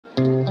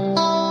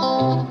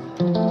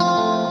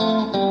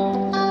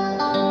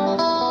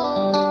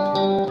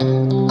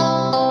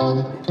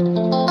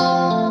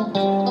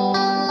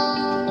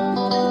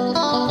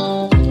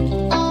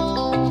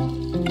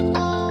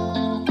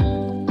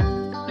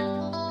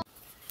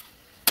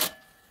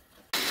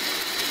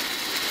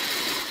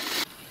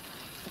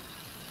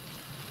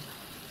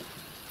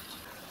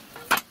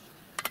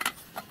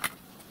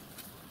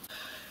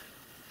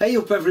Hey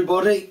up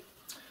everybody,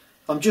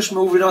 I'm just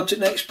moving on to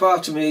the next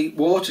part of my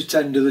water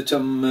tender that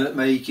I'm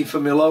making for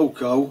my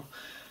loco.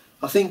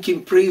 I think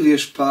in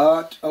previous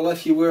part I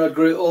left you where I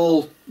got it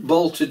all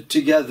bolted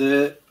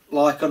together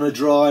like on a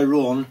dry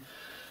run,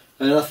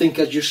 and I think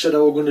I just said I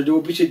was going to do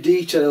a bit of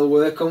detail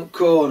work on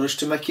corners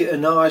to make it a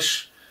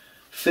nice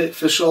fit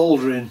for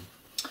soldering.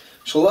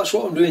 So that's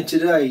what I'm doing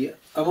today.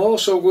 I'm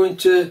also going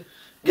to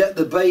get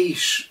the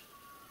base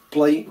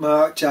plate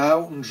marked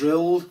out and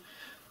drilled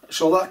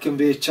so that can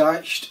be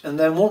attached, and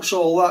then once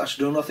all that's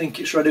done I think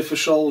it's ready for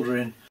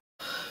soldering.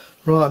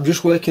 Right, I'm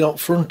just working up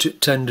front at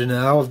tender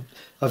now.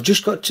 I've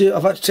had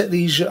to take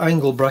these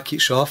angle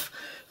brackets off,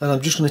 and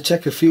I'm just going to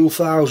take a few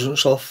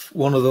thousandths off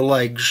one of the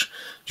legs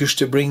just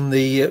to bring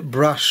the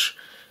brass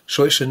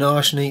so it's a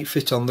nice neat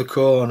fit on the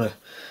corner.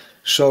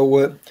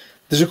 So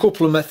there's a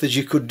couple of methods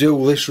you could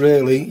do this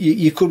really.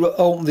 You could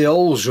open the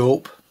holes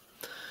up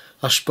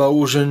I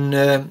suppose and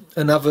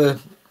have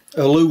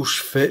a loose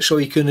fit so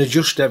you can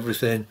adjust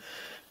everything,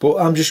 but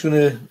I'm just going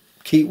to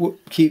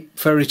keep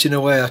ferreting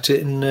away at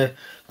it and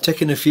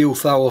taking a few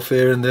thou off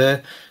here and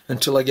there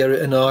until I get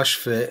it a nice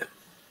fit.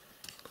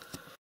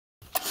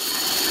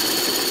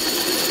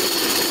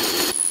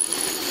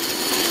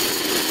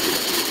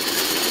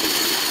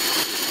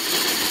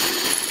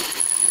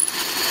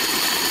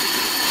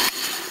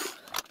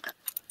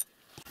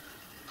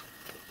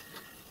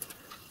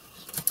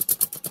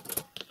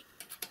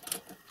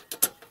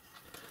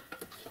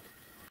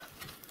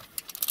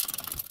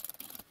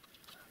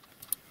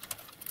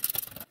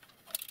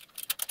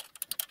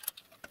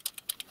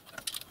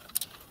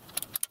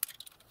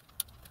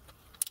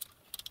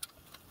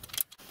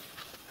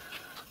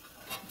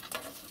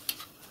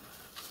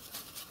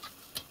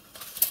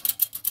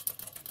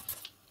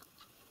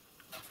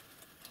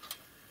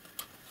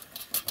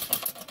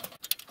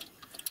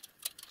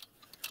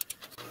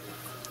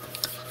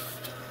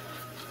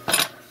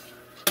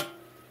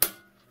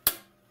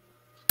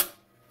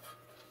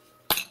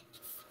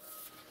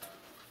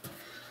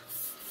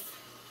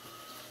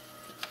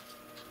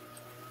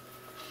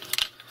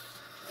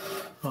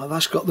 Right,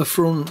 that's got the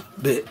front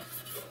bit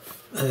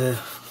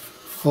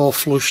all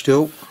flushed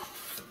up,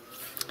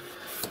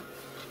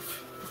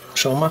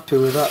 so I'm happy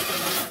with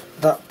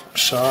that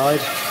side.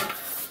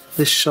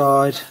 This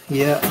side,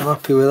 yeah, I'm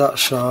happy with that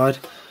side.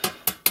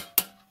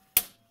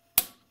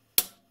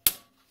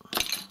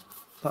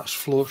 That's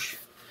flush,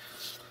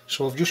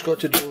 so I've just got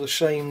to do the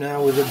same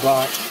now with the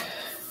back,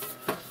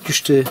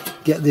 just to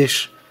get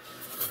this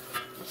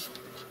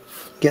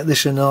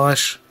a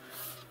nice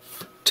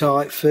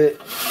tight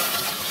fit.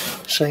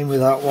 Same with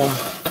that one.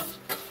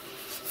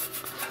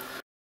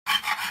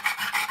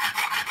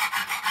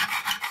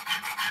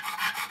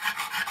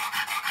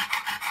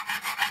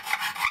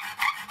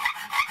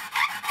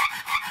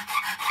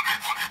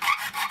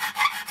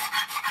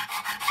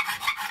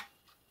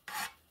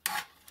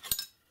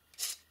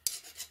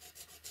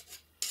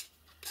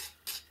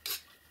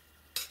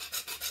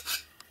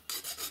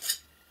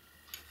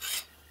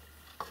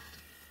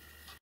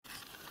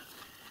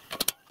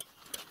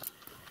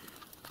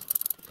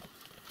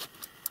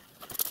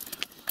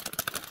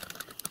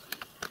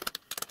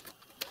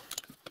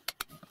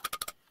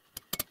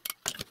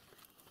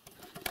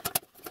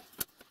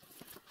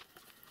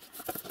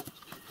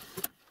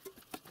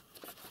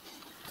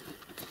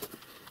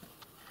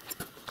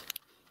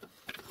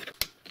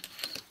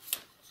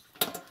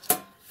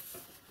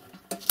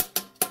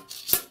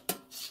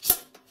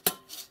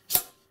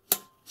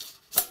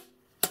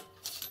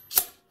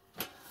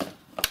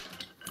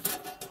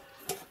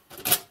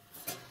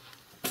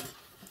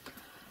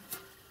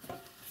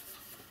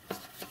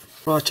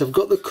 Right, I've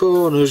got the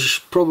corners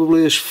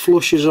probably as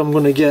flush as I'm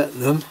going to get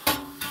them.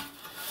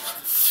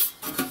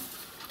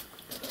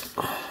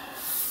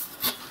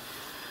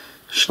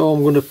 So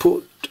I'm going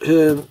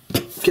to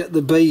get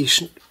the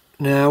base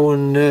now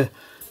and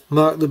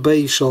mark the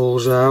base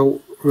holes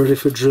out, ready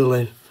for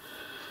drilling.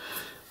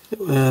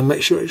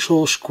 Make sure it's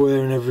all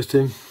square and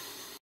everything.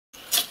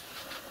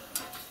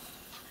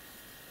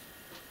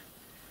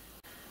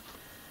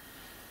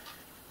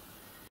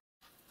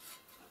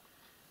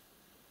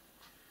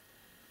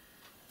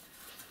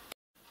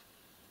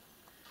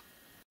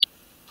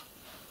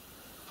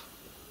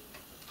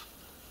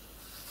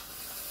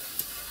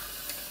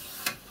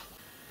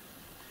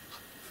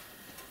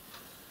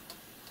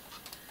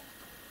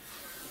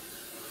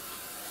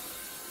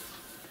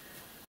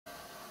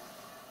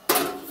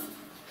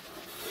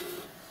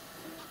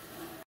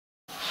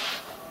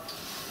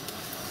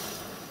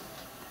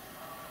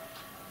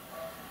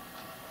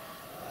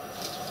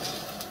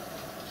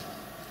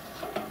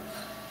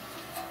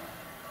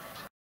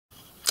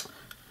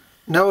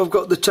 Now I've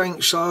got the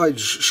tank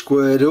sides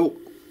squared up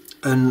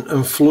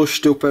and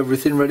flushed up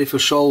everything ready for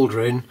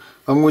soldering,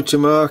 I'm going to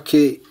mark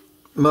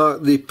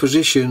the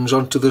positions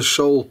onto the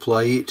sole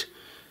plate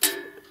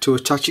to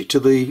attach it to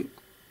the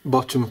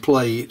bottom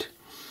plate.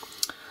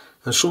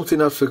 And something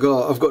I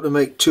forgot, I've got to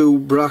make two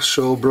brass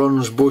or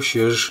bronze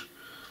bushes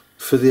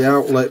for the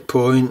outlet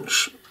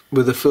points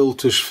with the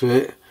filters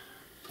fit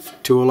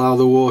to allow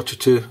the water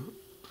to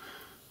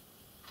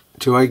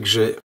to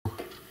exit.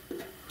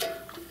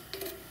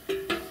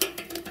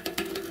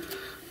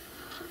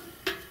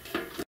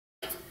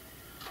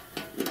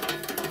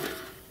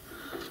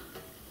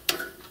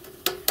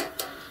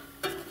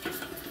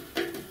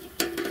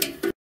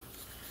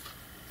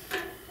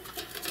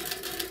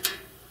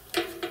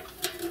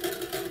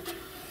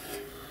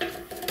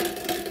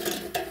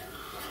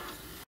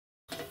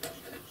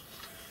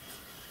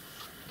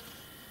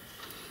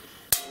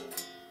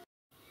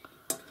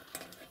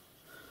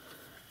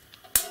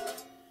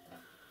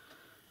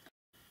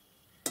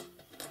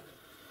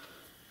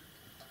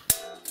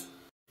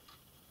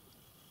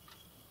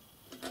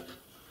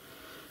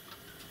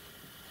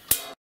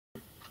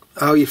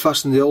 How you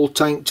fasten the old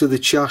tank to the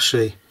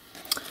chassis,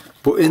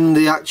 but in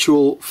the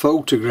actual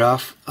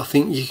photograph I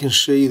think you can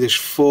see there's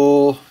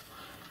 4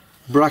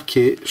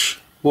 brackets,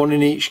 one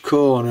in each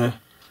corner.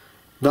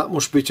 That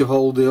must be to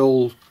hold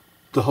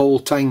the whole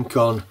tank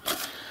on.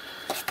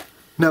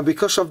 Now,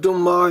 because I've done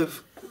my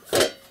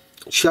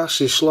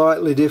chassis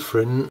slightly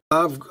different,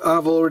 I've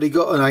already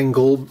got an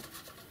angle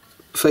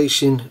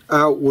facing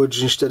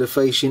outwards instead of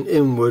facing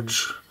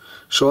inwards,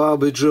 so I'll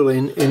be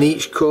drilling in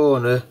each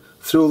corner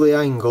through the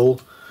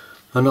angle,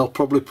 and I'll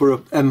probably put a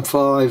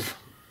M5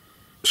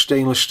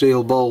 stainless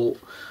steel bolt,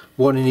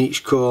 one in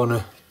each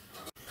corner.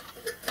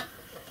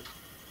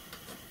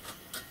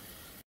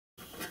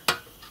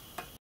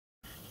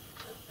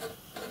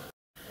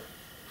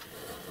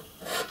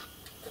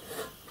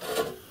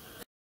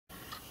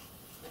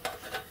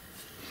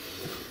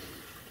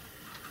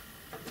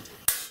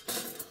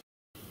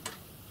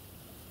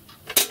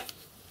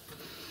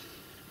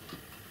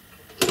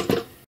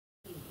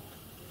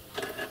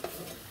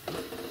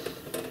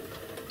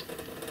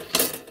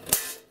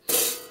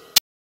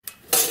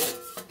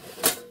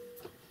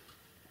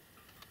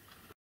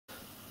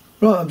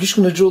 Right, I'm just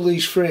going to drill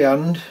these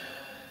freehand.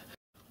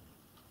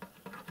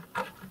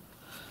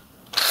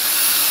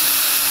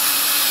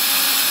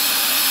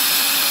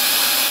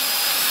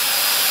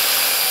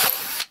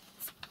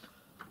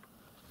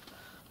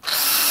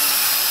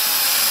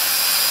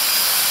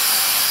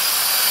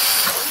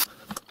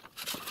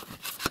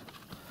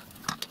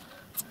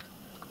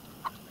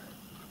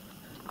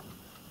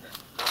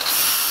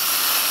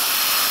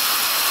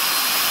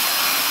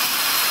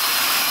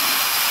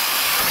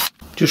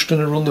 Just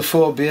going to run the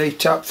 4BA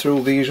tap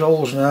through these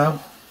holes now.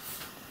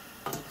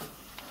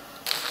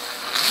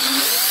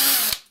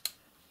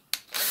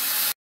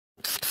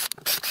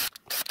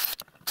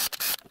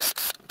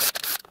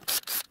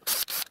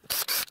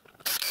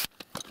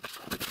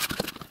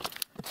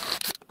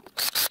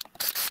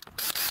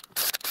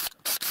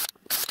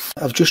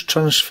 I've just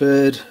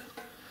transferred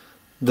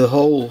the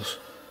holes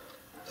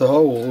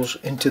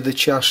into the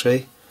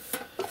chassis,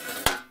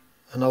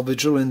 and I'll be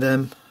drilling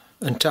them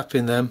and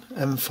tapping them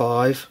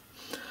M5.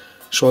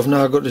 So I've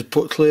now got to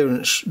put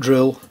clearance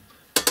drill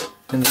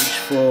in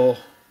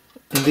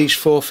these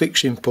four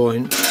fixing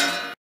points.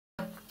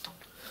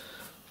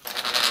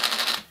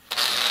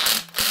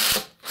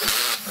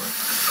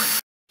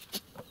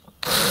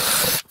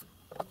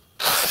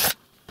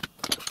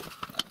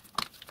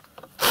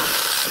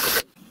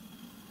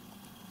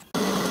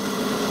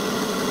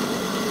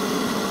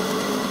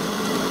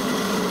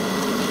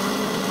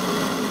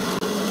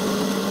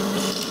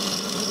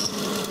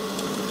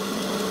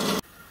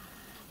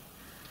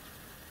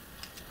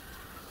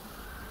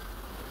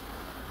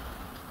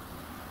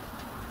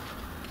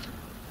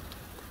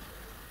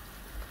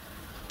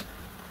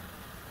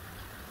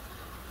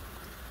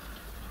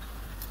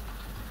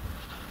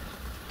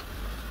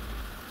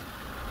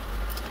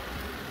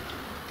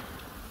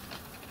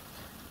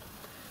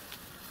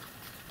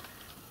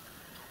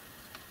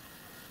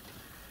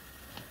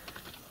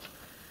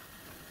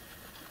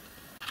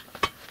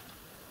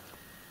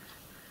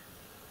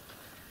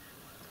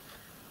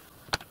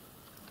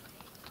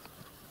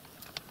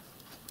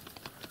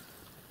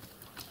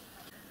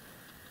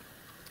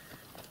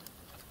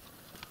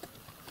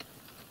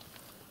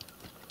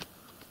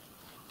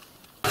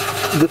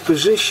 The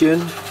position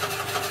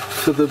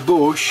for the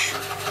bush,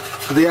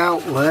 for the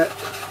outlet,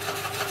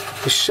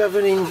 is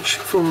 7 inch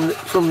from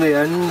the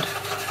end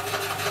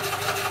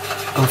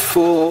and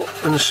 4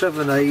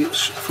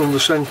 7/8 from the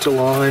centre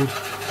line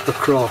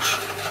across,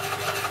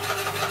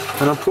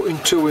 and I'm putting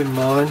 2 in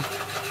mine.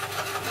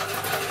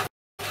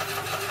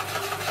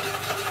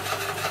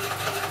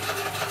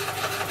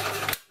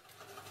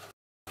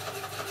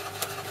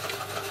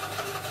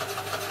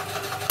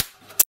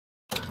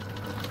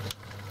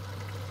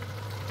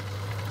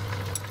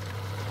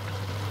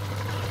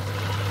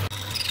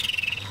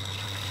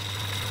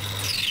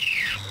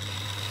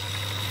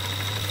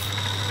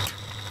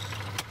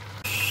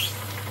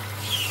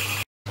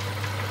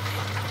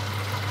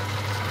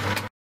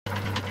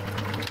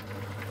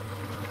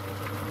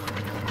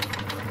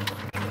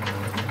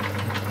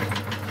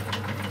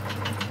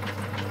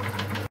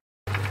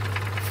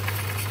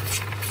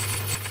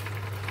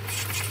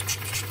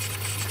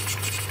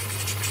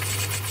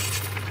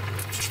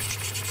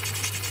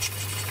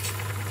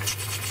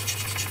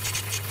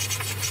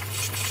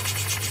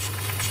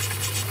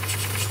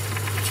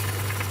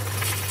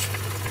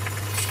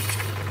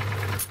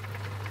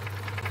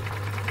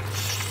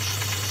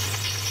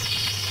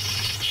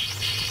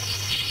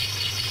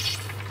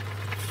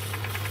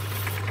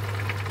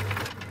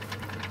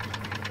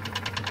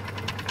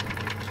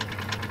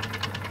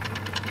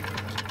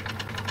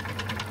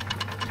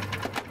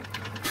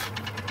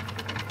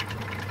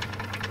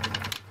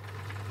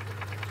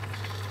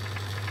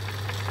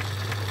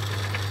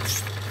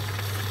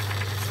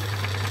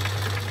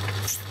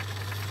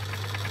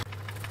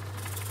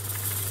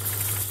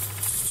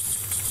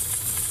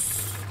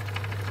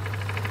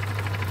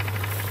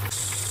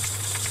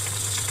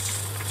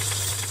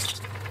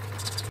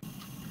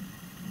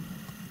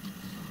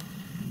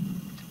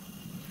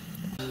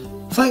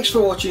 Thanks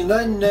for watching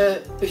then.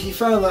 If you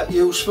found that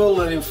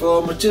useful and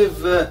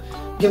informative,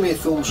 give me a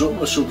thumbs up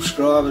and a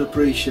subscribe, I'd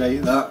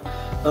appreciate that.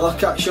 And I'll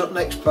catch you up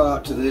next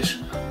part to this.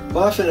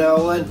 Bye for now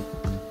then.